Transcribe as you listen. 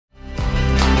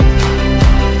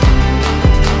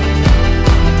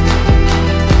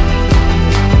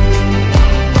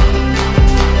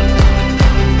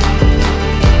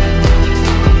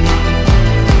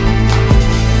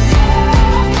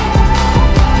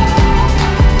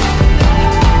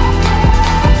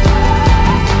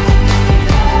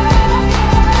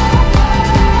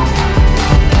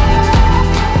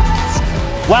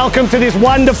Welcome to this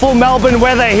wonderful Melbourne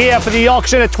weather here for the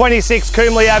auction at 26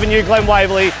 Coomleigh Avenue, Glen,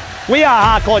 Waverley. We are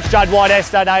Harcourt's Judd White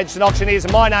Estate Agents and Auctioneers,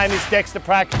 and my name is Dexter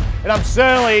Prack, and I'm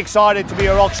certainly excited to be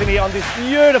your auctioneer on this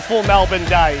beautiful Melbourne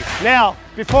day. Now,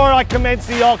 before I commence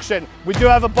the auction, we do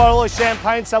have a bottle of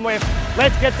champagne somewhere.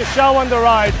 Let's get the show on the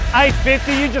road.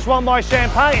 $8.50, you just want my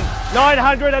champagne.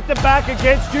 $900 at the back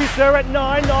against you, sir, at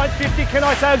 $9.50. Can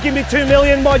I say, give me $2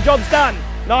 million, my job's done.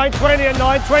 $9.20 and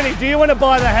 $9.20. Do you want to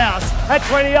buy the house? At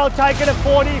 $20, I'll take it at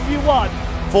 $40 if you want.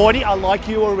 $40, I like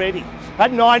you already. At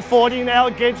 $9.40 now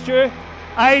against you.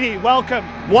 $80, welcome.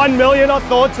 $1 million, I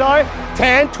thought so.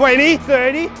 $10, $20,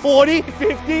 $30, $40,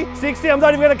 $50, $60, I'm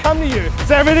not even going to come to you.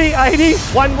 $70, $80,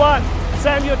 $1.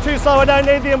 Sam, you're too slow, I don't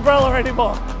need the umbrella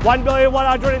anymore.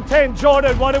 $1,110,000.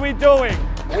 Jordan, what are we doing?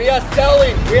 We are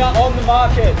selling, we are on the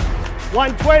market.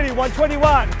 120,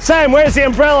 121. Sam, where's the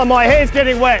umbrella? My hair's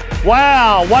getting wet.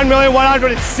 Wow,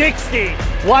 1,160,000.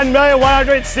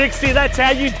 1,160,000, that's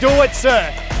how you do it,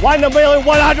 sir. 1,180,000.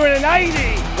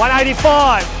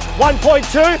 185.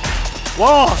 1.2.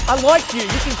 Whoa, I like you. You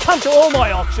can come to all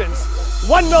my auctions.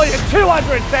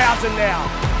 1,200,000 now.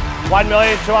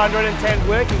 1,210,000,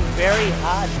 working very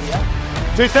hard here.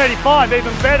 235,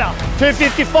 even better.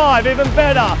 255, even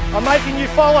better. I'm making you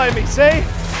follow me, see?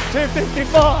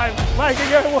 255,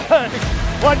 making it work.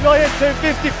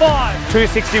 1,255,000.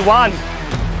 261.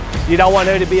 You don't want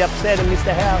her to be upset and miss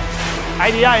the house.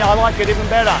 88, I like it even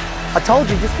better. I told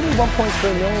you, just give me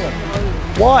 1.3 million.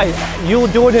 Why? You'll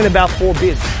do it in about 4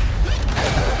 bids.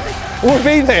 We'll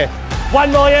be there.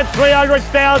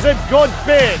 1,300,000, good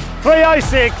bid.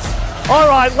 306. All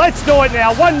right, let's do it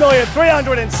now.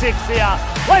 1,306 here.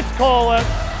 Let's call it.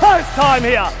 First time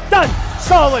here. Done.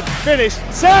 Solid finish.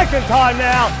 Second time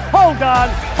now. Hold done.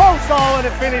 Hold solid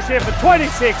and finish here for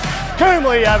 26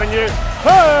 Coomleigh Avenue.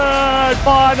 Third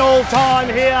final time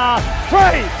here.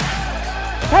 3,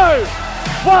 2,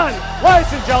 1.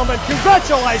 Ladies and gentlemen,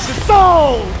 congratulations.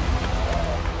 Sold.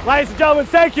 Ladies and gentlemen,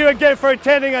 thank you again for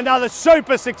attending another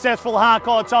super successful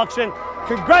Harcourt's auction.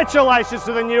 Congratulations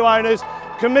to the new owners.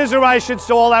 Commiserations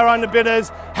to all our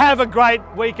underbidders. Have a great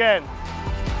weekend.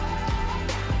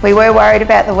 We were worried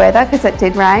about the weather because it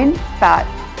did rain, but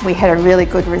we had a really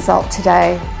good result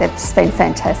today. They've just been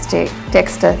fantastic.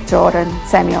 Dexter, Jordan,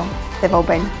 Samuel, they've all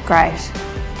been great.